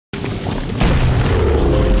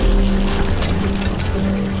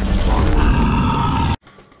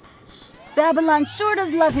Babylon sure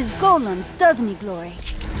does love his golems, doesn't he, Glory?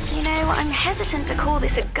 You know, I'm hesitant to call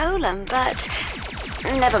this a golem, but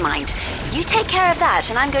never mind. You take care of that,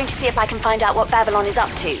 and I'm going to see if I can find out what Babylon is up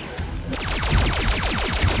to.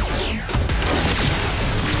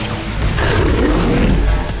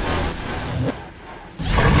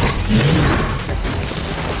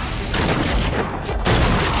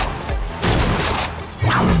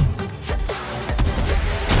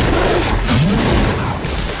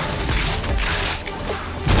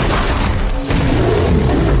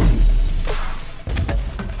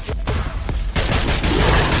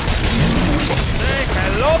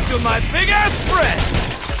 To my big-ass friend!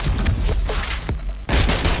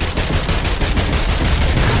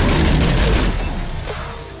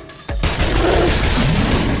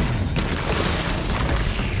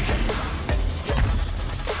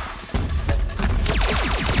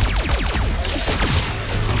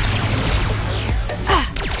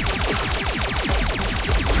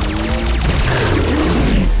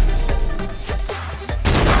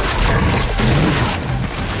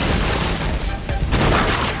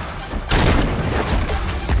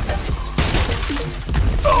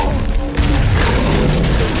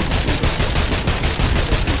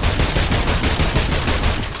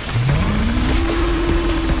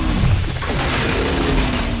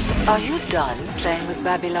 Are you done playing with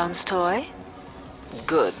Babylon's toy?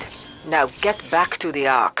 Good. Now get back to the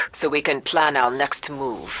Ark so we can plan our next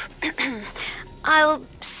move. I'll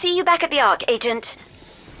see you back at the Ark, Agent.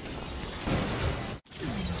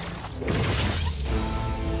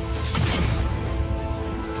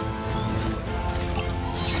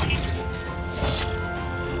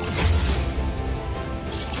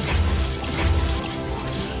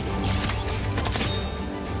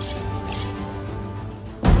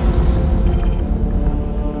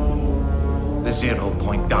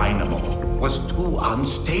 Zero-point dynamo was too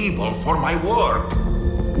unstable for my work.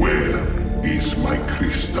 Where is my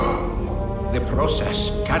crystal? The process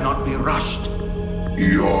cannot be rushed.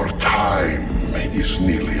 Your time is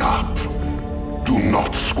nearly up. Do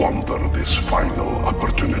not squander this final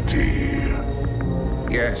opportunity.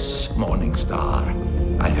 Yes,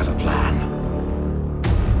 Morningstar. I have a plan.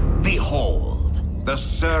 Behold, the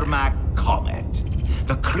Cermak Comet.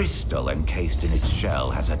 The crystal encased in its shell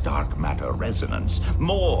has a dark matter resonance,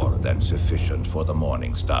 more than sufficient for the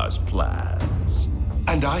Morningstar's plans.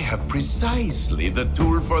 And I have precisely the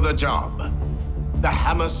tool for the job. The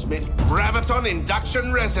Hammersmith Graviton Induction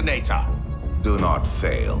Resonator. Do not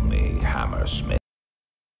fail me, Hammersmith.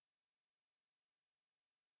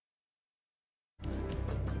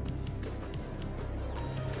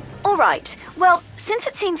 All right. Well, since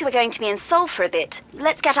it seems we're going to be in Seoul for a bit,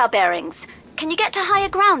 let's get our bearings. Can you get to higher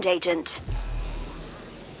ground, Agent?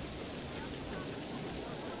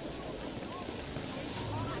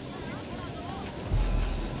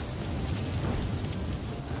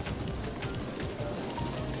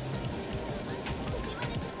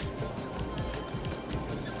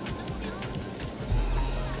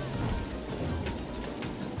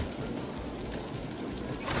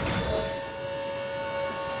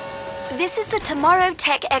 This is the Tomorrow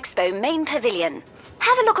Tech Expo main pavilion.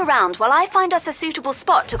 Have a look around while I find us a suitable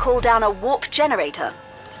spot to call down a warp generator.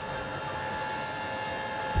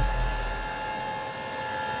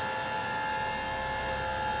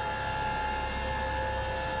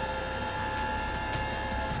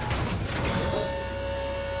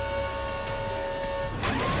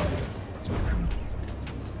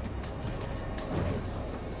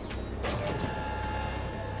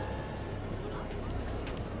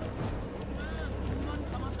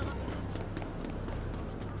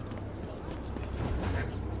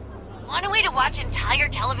 Want a way to watch entire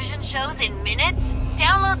television shows in minutes?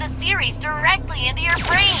 Download the series directly into your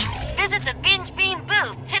brain. Visit the Binge Beam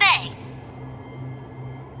booth today.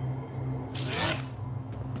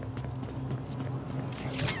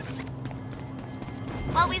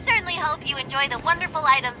 While we certainly hope you enjoy the wonderful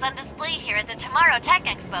items on display here at the Tomorrow Tech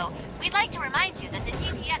Expo, we'd like to remind you that the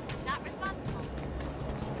GTX is not responsible.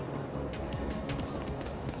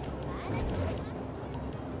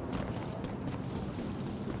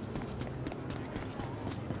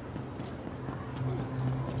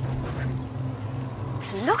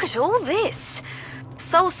 Look at all this.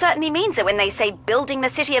 Seoul certainly means it when they say building the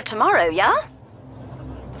city of tomorrow, yeah?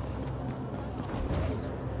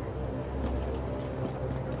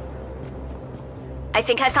 I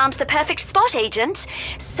think I found the perfect spot, Agent.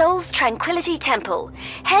 Seoul's Tranquility Temple.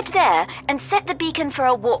 Head there and set the beacon for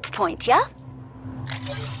a warp point, yeah?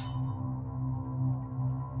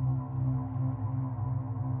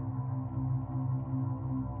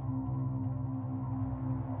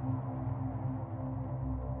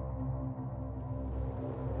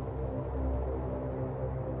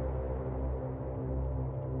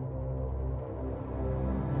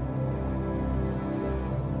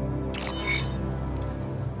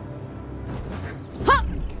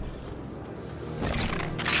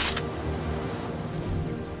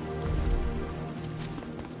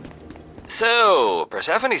 So,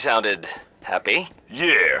 Persephone sounded happy.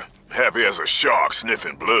 Yeah, happy as a shark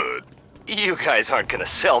sniffing blood. You guys aren't gonna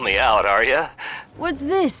sell me out, are ya? What's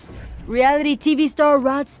this? Reality TV star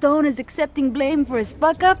Rod Stone is accepting blame for his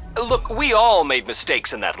fuck-up? Look, we all made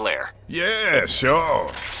mistakes in that lair. Yeah, sure.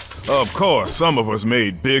 Of course, some of us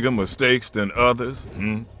made bigger mistakes than others.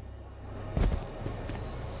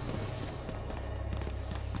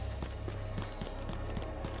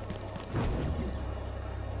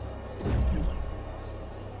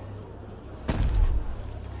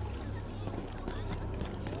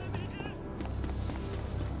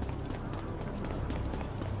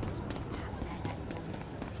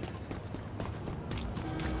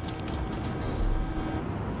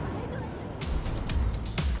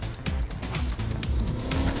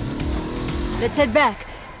 Let's head back.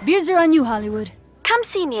 Beers are on you, Hollywood. Come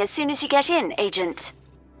see me as soon as you get in, Agent.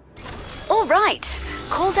 All right.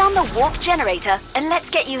 Call down the warp generator and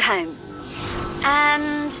let's get you home.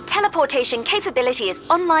 And teleportation capability is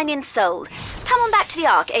online in Seoul. Come on back to the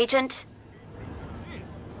Ark, Agent.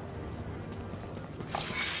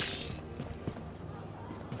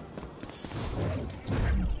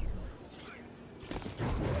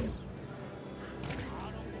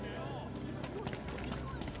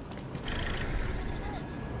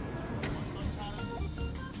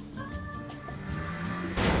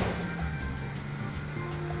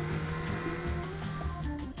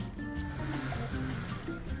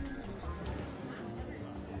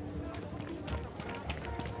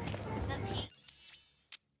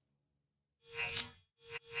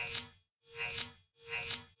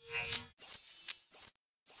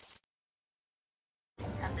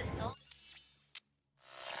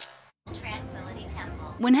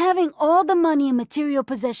 When having all the money and material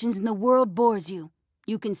possessions in the world bores you,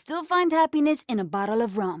 you can still find happiness in a bottle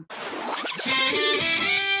of rum.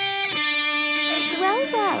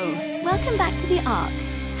 Well, welcome back to the Ark.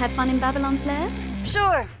 Had fun in Babylon's lair?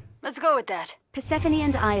 Sure, let's go with that. Persephone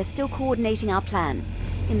and I are still coordinating our plan.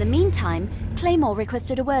 In the meantime, Claymore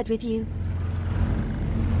requested a word with you.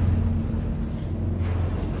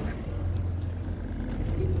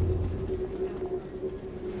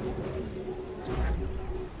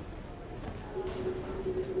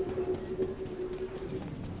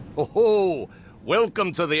 Oh,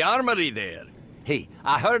 welcome to the armory there. Hey,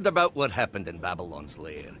 I heard about what happened in Babylon's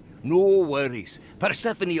lair. No worries.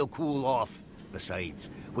 Persephone will cool off. Besides,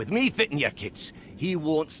 with me fitting your kits, he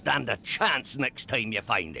won't stand a chance next time you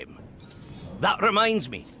find him. That reminds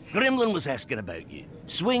me, Gremlin was asking about you.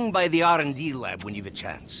 Swing by the R&D lab when you've a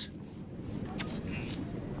chance.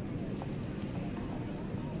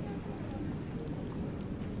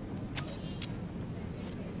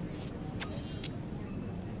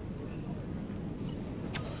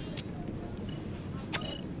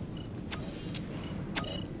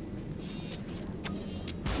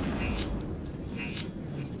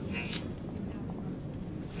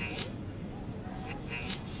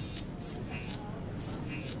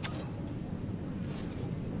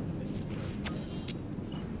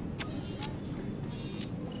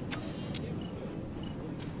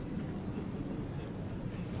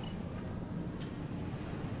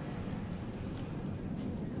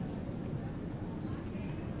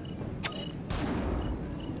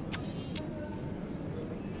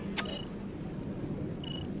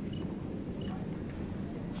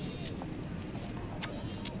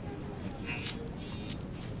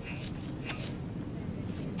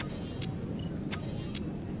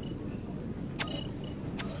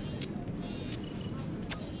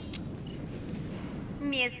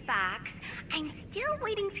 Ms. Fox, I'm still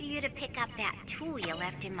waiting for you to pick up that tool you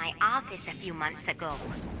left in my office a few months ago.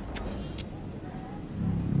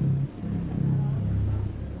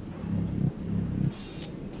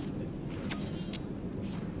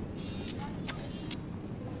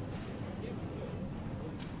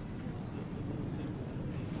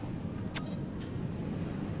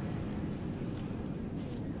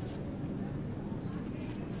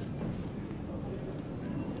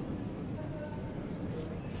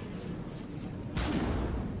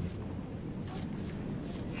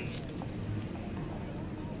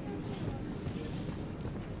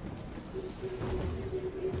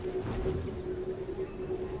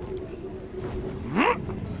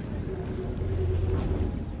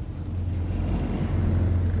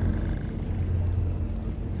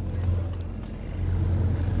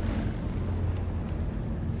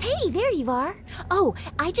 There you are. Oh,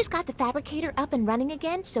 I just got the fabricator up and running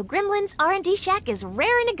again, so Gremlin's R&D shack is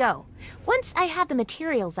raring to go. Once I have the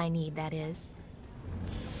materials I need, that is.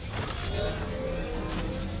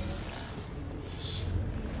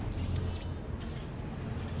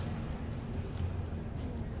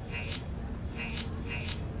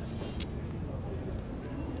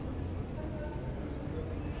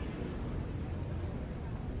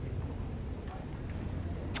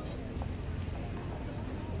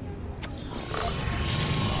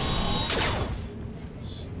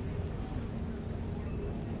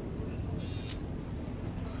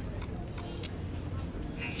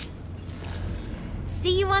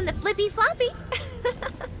 See you on the flippy floppy.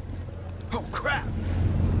 Oh, crap!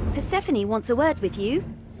 Persephone wants a word with you.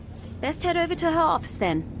 Best head over to her office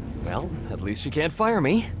then. Well, at least she can't fire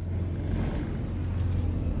me.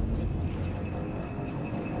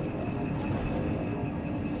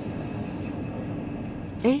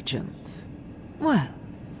 Agent? Well,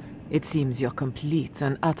 it seems your complete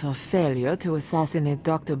and utter failure to assassinate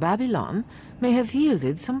Dr. Babylon may have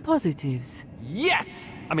yielded some positives. Yes!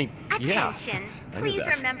 I mean, yeah. Attention. I knew Please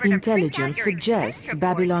that. remember to Intelligence print out your suggests expense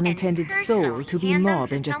Babylon reports intended and Soul personally to be hand them more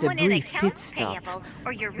to than just a someone in brief pit accounts stop. payable,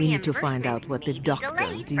 or your We need to find out reimbursement what the may be doctor's delayed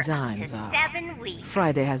for up to designs are. 7 weeks.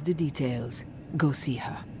 Friday has the details. Go see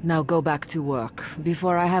her. Now go back to work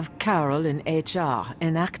before I have Carol in HR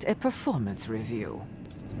enact a performance review.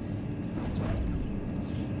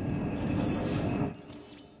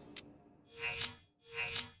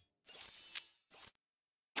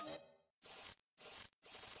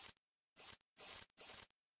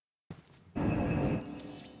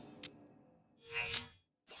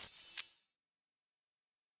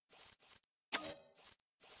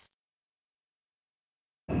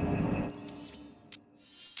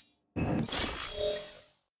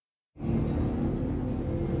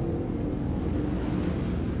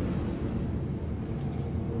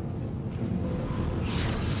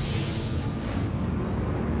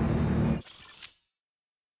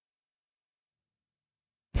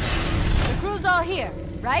 The crew's all here,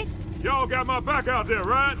 right? Y'all got my back out there,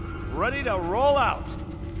 right? Ready to roll out.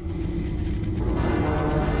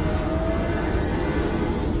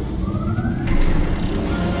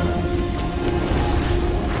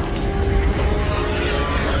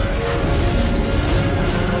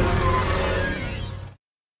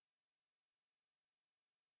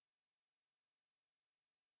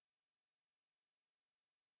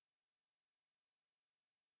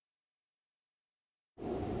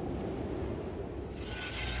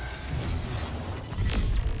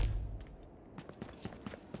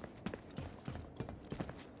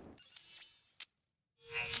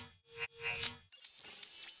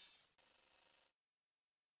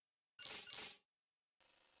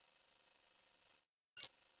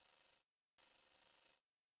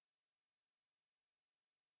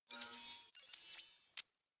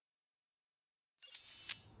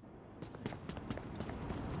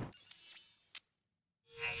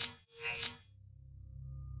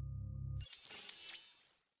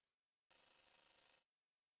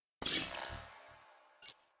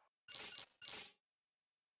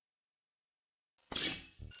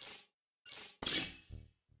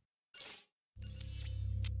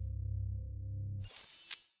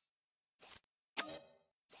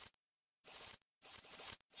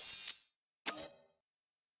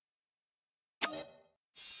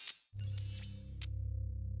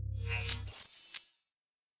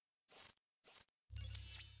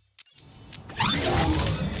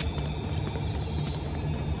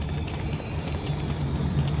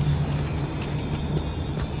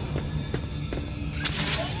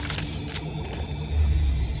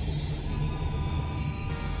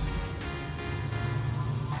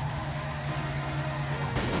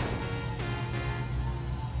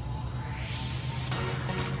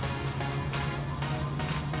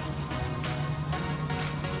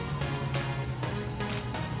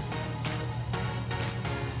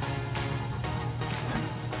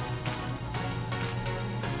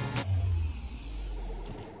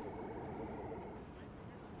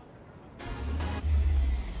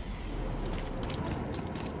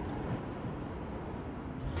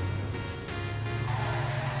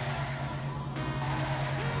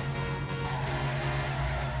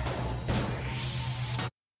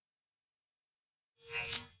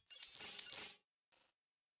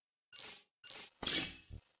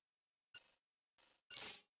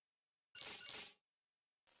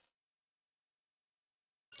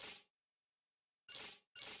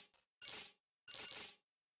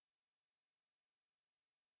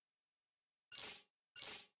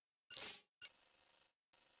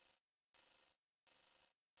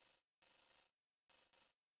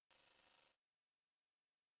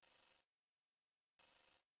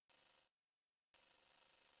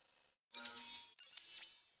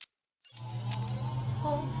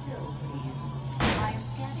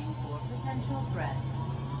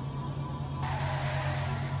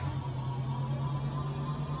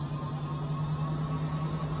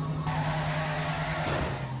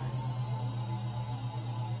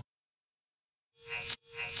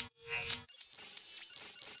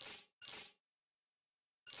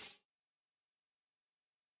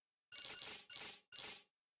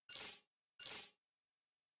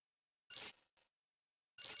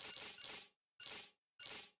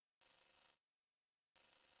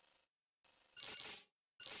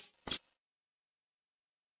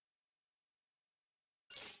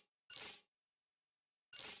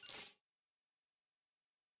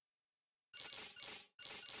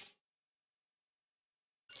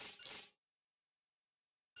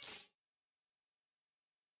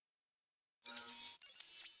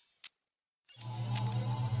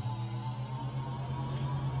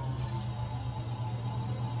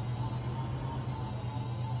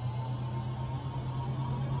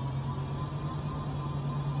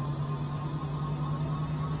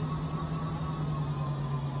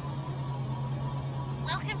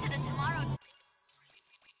 him to the tomorrow.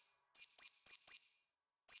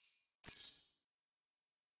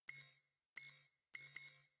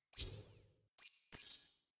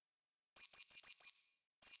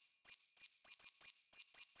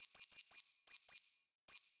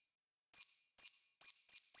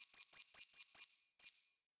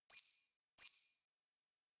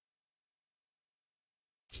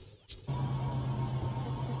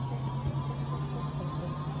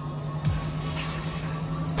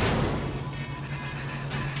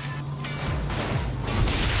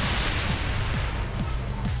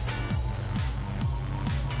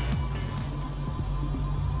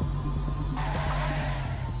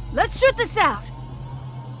 Let's shoot this out!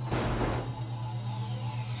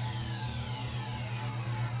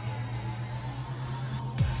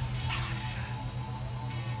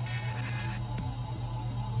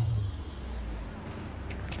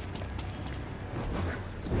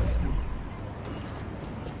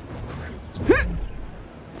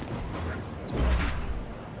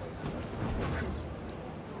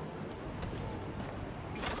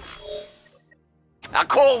 I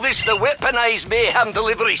call this the Weaponized Mayhem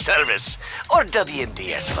Delivery Service, or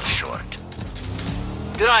WMDS for short.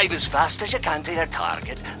 Drive as fast as you can to your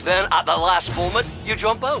target, then at the last moment, you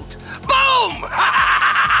jump out. Boom!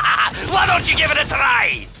 Why don't you give it a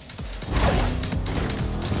try?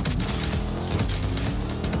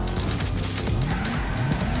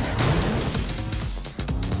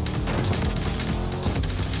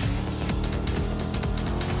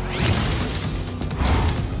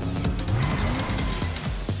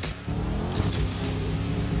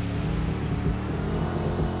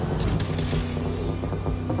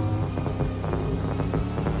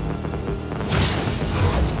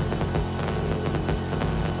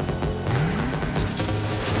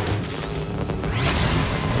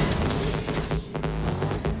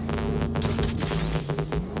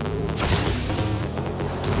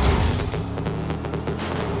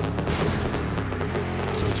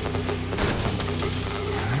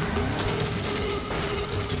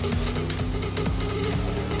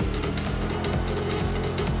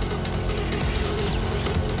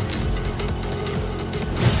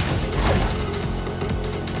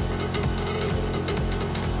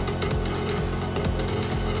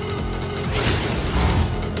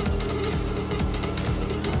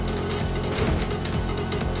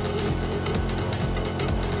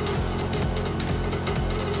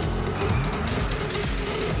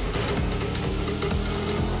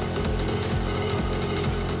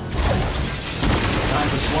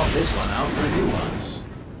 Swap this one out for a new one.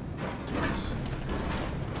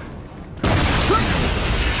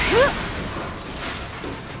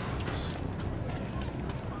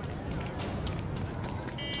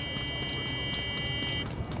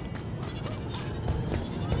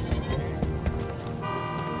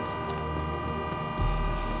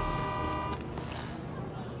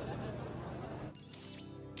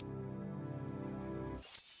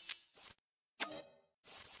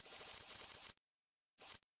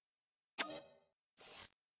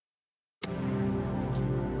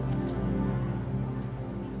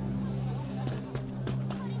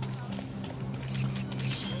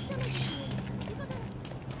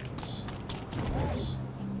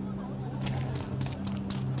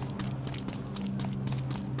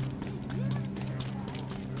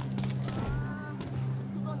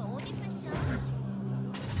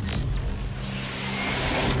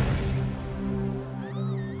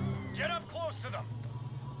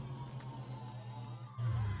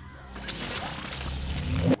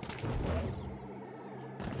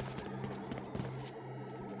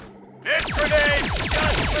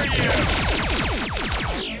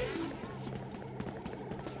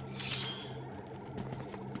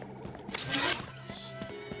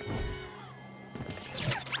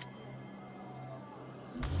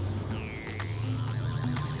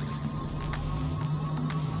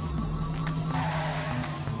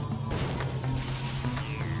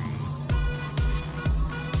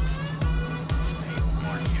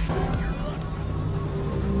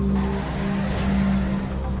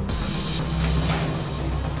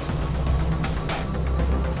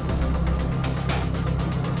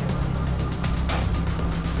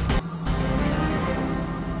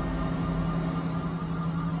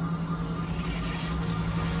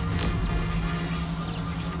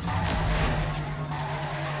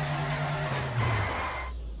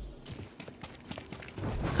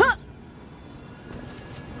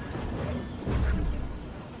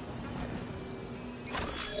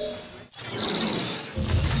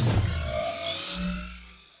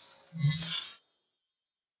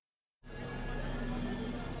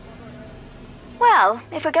 Well,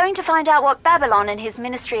 if we're going to find out what Babylon and his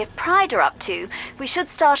Ministry of Pride are up to, we should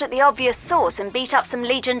start at the obvious source and beat up some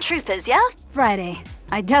Legion troopers, yeah? Friday.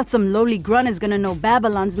 I doubt some lowly grunt is gonna know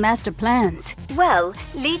Babylon's master plans. Well,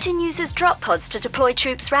 Legion uses drop pods to deploy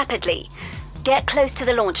troops rapidly. Get close to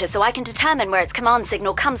the launcher so I can determine where its command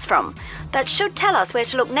signal comes from. That should tell us where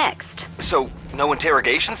to look next. So, no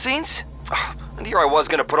interrogation scenes? Ugh, and here I was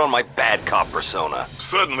gonna put on my bad cop persona.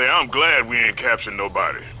 Suddenly, I'm glad we ain't captured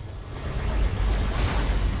nobody.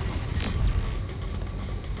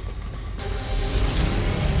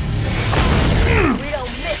 We don't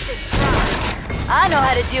miss it, I know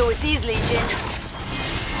how to deal with these, Legion.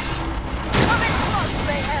 Come in close,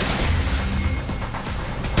 Mayhem.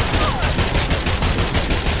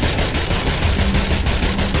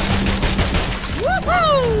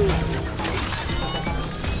 Woohoo!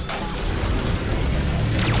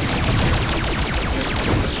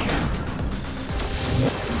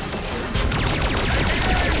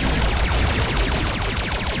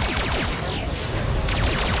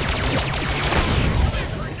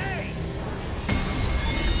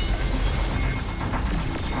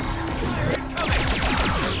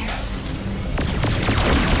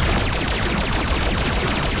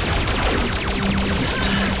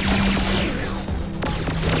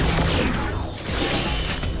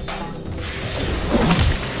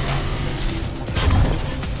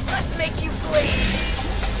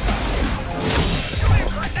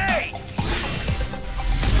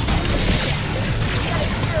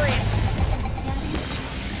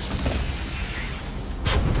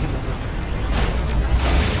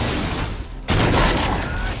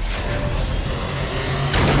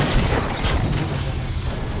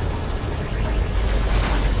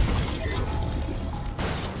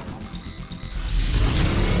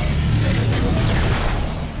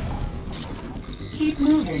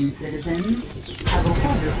 Citizens.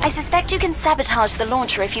 I suspect you can sabotage the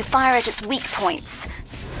launcher if you fire at its weak points.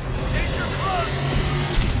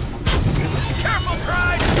 Careful,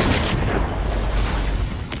 Pride!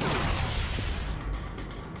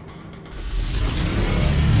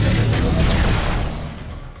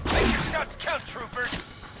 Make your shots count, troopers!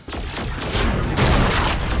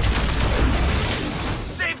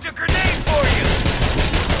 Saved a grenade for you!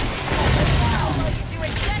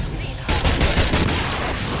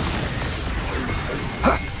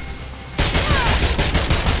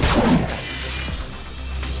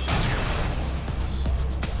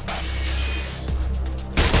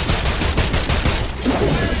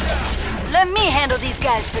 Let me handle these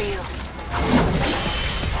guys for you.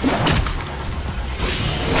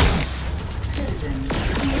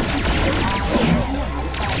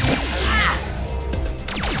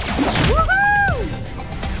 Woohoo!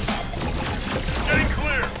 Getting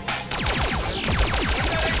clear!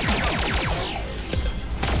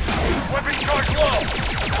 Weapon charge low!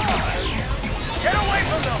 Get away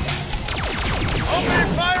from them! Open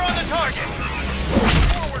fire on the target!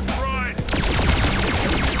 Forward, Pride!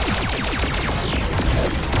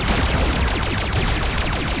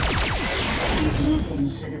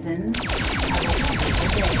 Citizens.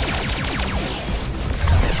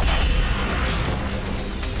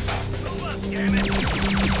 Damn it!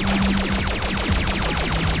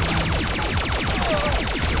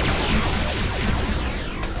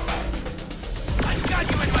 I've got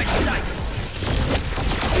you in my sights!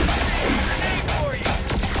 Grenade for you!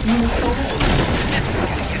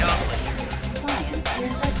 Get off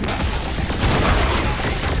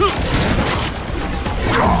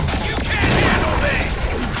You can't handle me!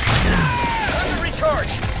 Time to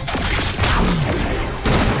recharge!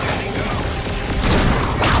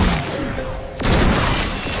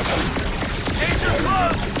 Danger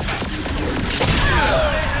close!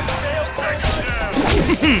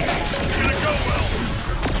 It's gonna go well!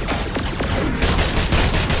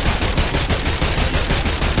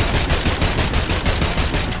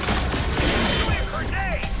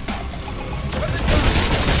 Grenade!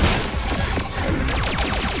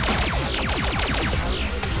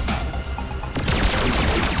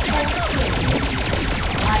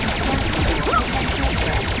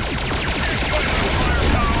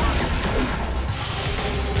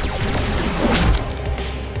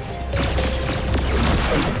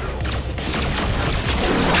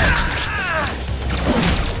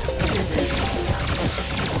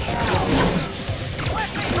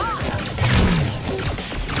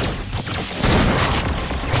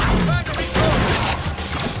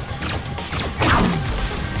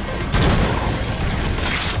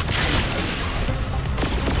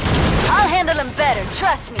 I'll handle them better,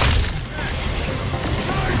 trust me.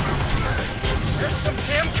 There's some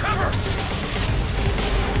damn cover!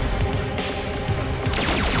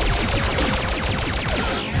 1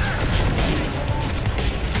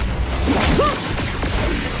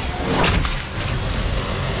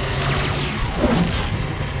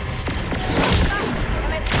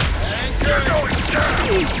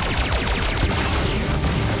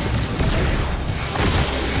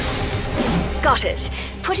 Got it.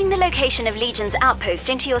 Putting the location of Legion's outpost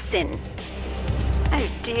into your SIN. Oh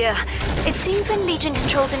dear. It seems when Legion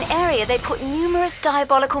controls an area, they put numerous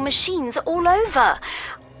diabolical machines all over.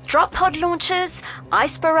 Drop pod launchers,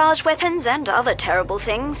 ice barrage weapons, and other terrible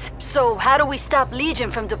things. So how do we stop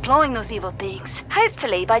Legion from deploying those evil things?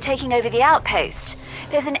 Hopefully by taking over the outpost.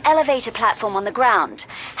 There's an elevator platform on the ground.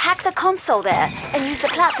 Hack the console there and use the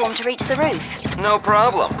platform to reach the roof. No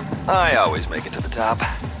problem. I always make it to the top.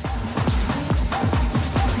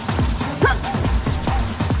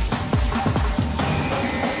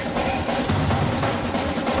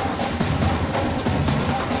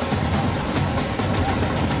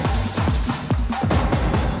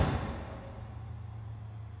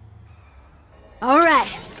 All right,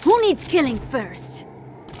 who needs killing first?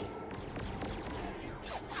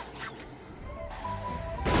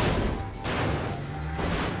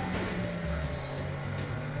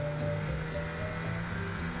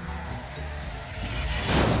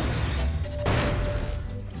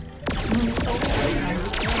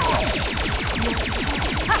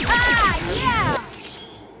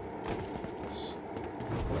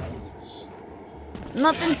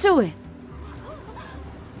 Nothing to it.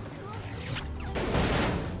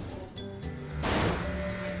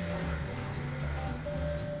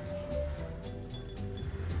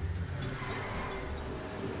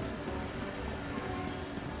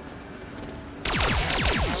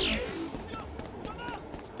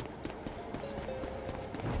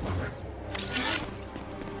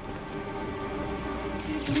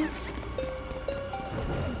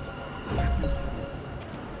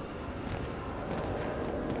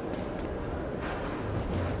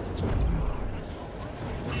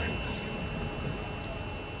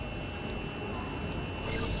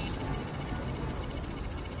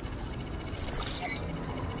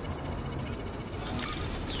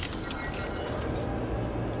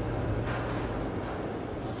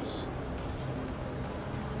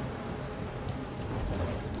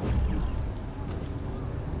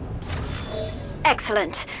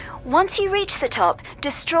 Excellent. Once you reach the top,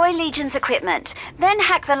 destroy Legion's equipment. Then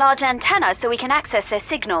hack the large antenna so we can access their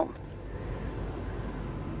signal.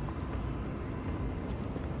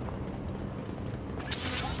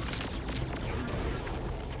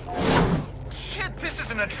 Shit, this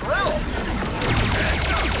isn't a drill!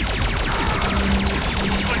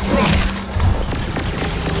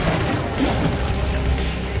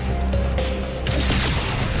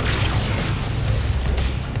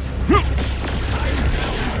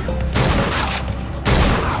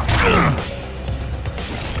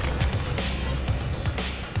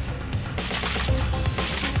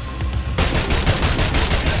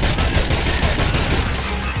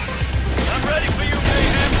 I'm ready for you,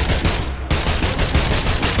 Mayhem!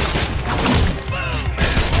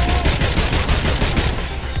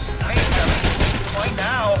 I ain't ready. Right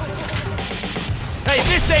now. Hey,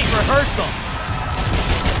 this ain't rehearsal!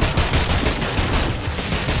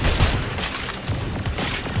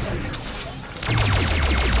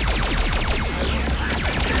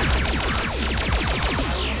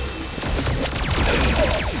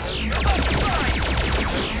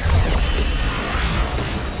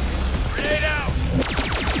 Grenade out!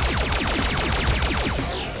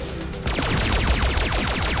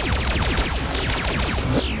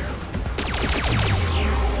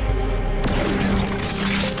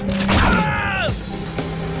 Ah!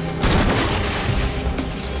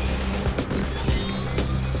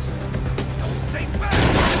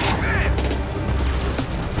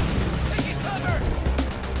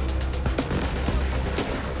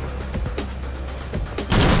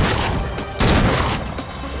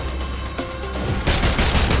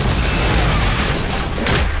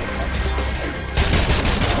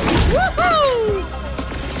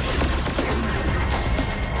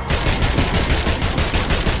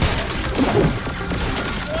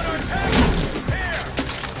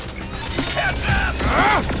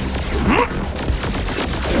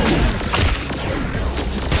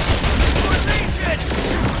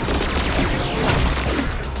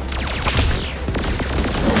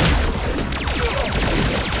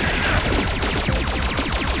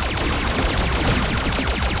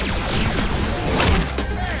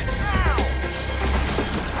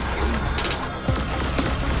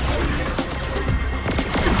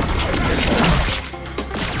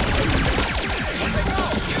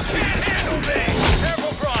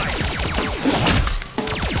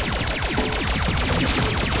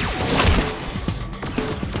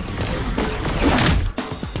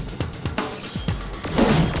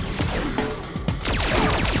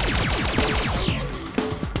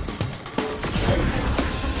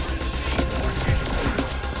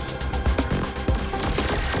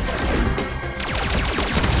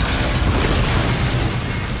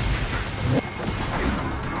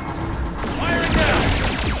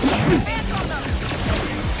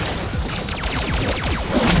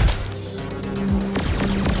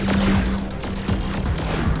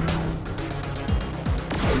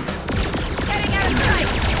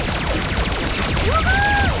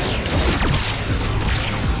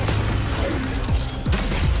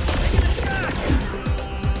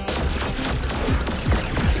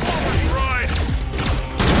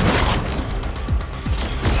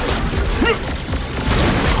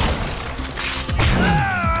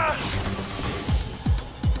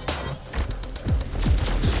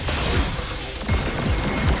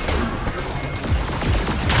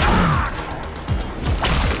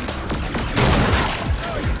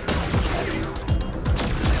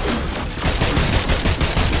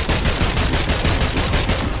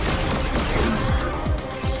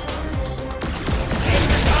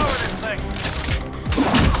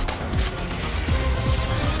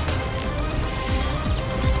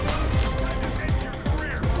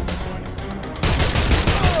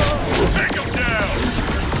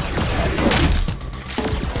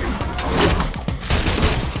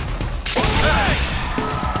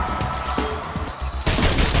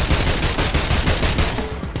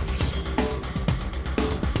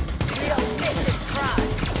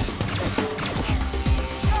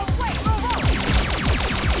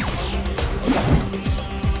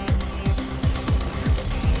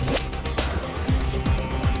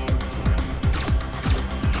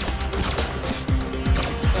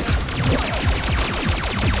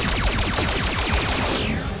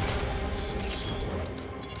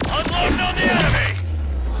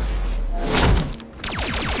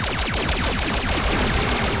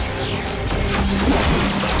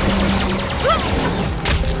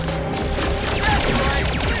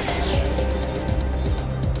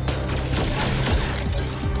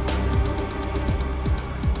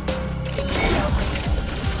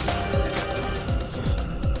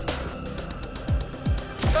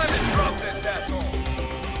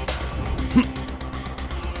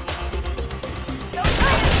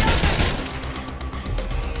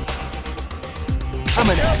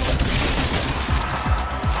 coming at you.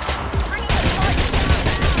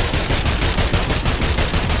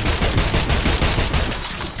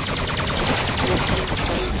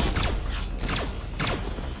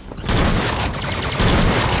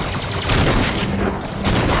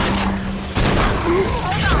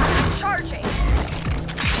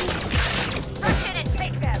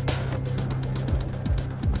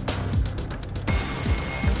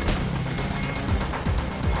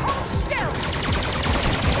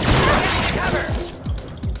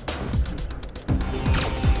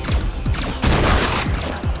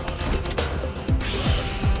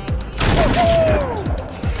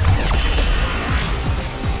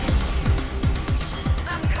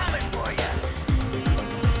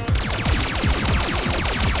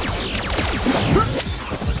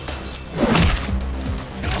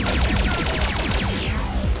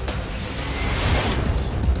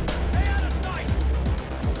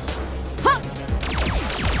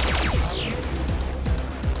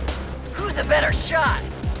 Better shot.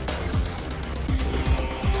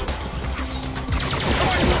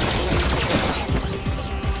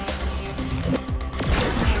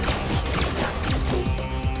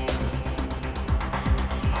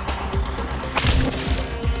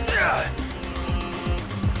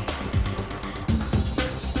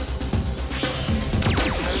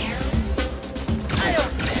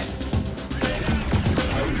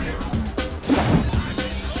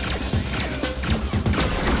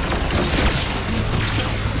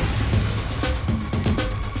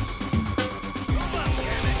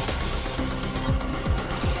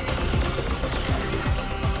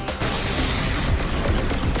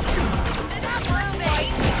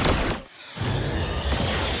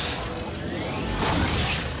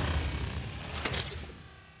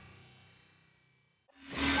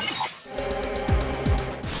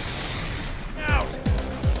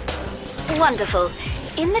 Wonderful.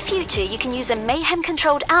 In the future, you can use a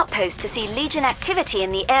Mayhem-controlled outpost to see Legion activity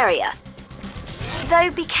in the area. Though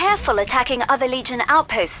be careful attacking other Legion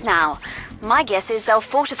outposts now. My guess is they'll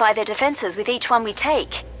fortify their defenses with each one we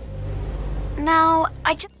take. Now,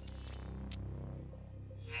 I just...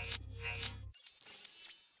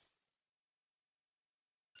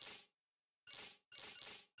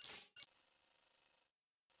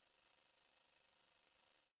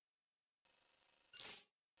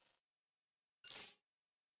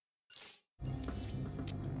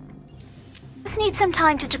 need some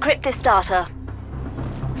time to decrypt this data.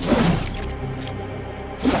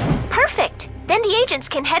 Perfect! Then the agents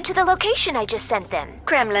can head to the location I just sent them.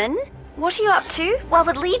 Gremlin, what are you up to? Well,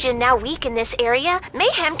 with Legion now weak in this area,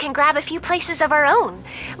 Mayhem can grab a few places of our own.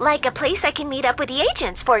 Like a place I can meet up with the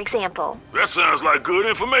agents, for example. That sounds like good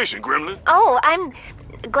information, Gremlin. Oh, I'm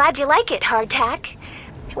glad you like it, Hardtack.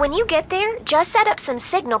 When you get there, just set up some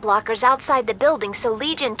signal blockers outside the building so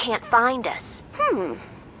Legion can't find us.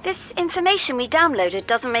 This information we downloaded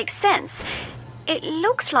doesn't make sense. It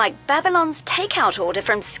looks like Babylon's takeout order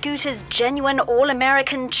from Scooter's genuine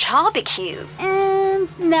all-American charbecue. And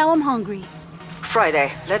now I'm hungry.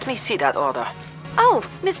 Friday, let me see that order. Oh,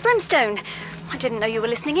 Miss Brimstone. I didn't know you were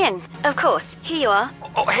listening in. Of course, here you are.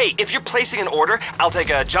 Oh, hey, if you're placing an order, I'll take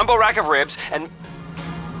a jumbo rack of ribs and...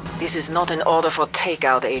 This is not an order for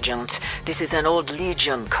takeout, Agent. This is an old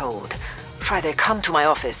Legion code. Friday, come to my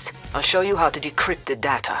office. I'll show you how to decrypt the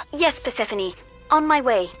data. Yes, Persephone. On my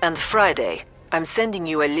way. And Friday, I'm sending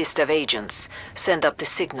you a list of agents. Send up the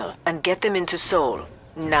signal and get them into Seoul.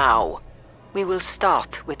 Now. We will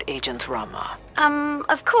start with Agent Rama.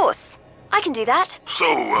 Of course. I can do that.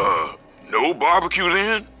 So, no barbecue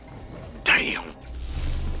then? Damn.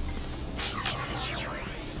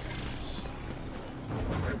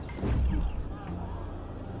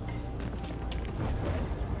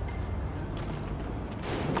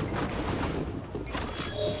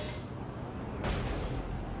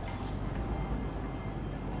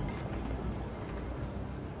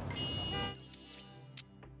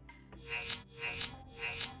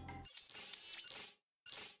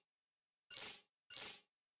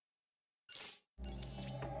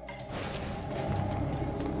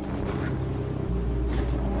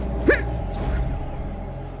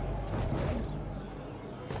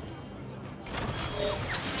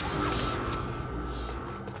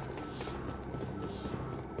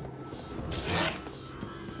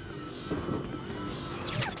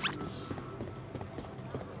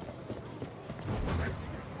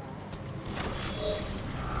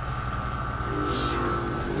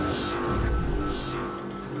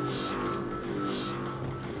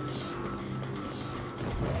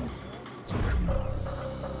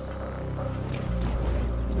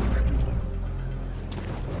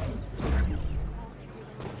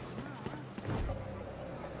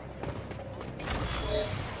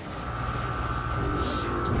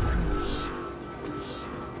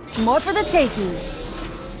 more for the taking.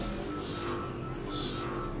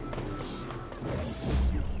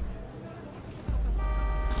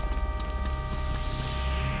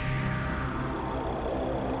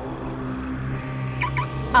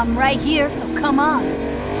 I'm right here, so come on.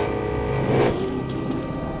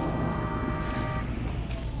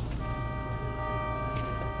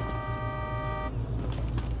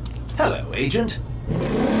 Hello, Agent.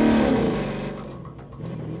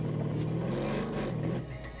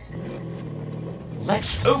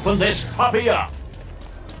 Let's open this puppy up.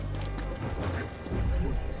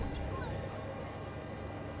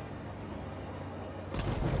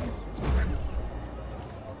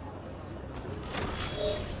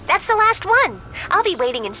 That's the last one. I'll be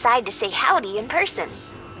waiting inside to say howdy in person.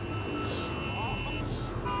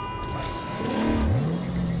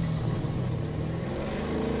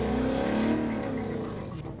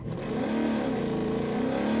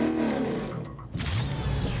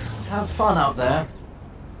 Have fun out there.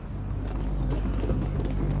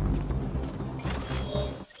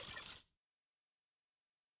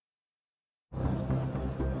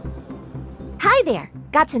 Hi there.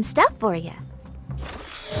 Got some stuff for you.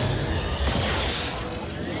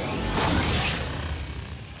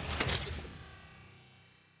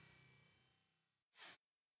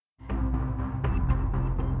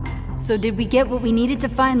 So did we get what we needed to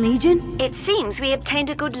find Legion? It seems we obtained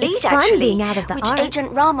a good lead, It's fun actually, being out of the which ark.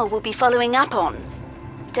 Agent Rama will be following up on.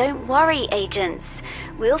 Don't worry, agents.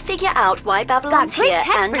 We'll figure out why Babylon's Got great here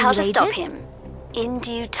tech and for how you, to stop Agent. him. In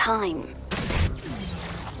due time.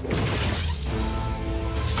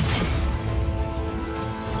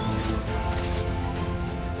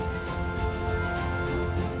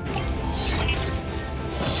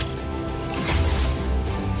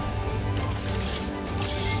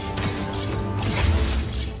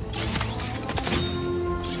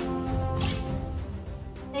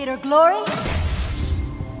 Later, Glory?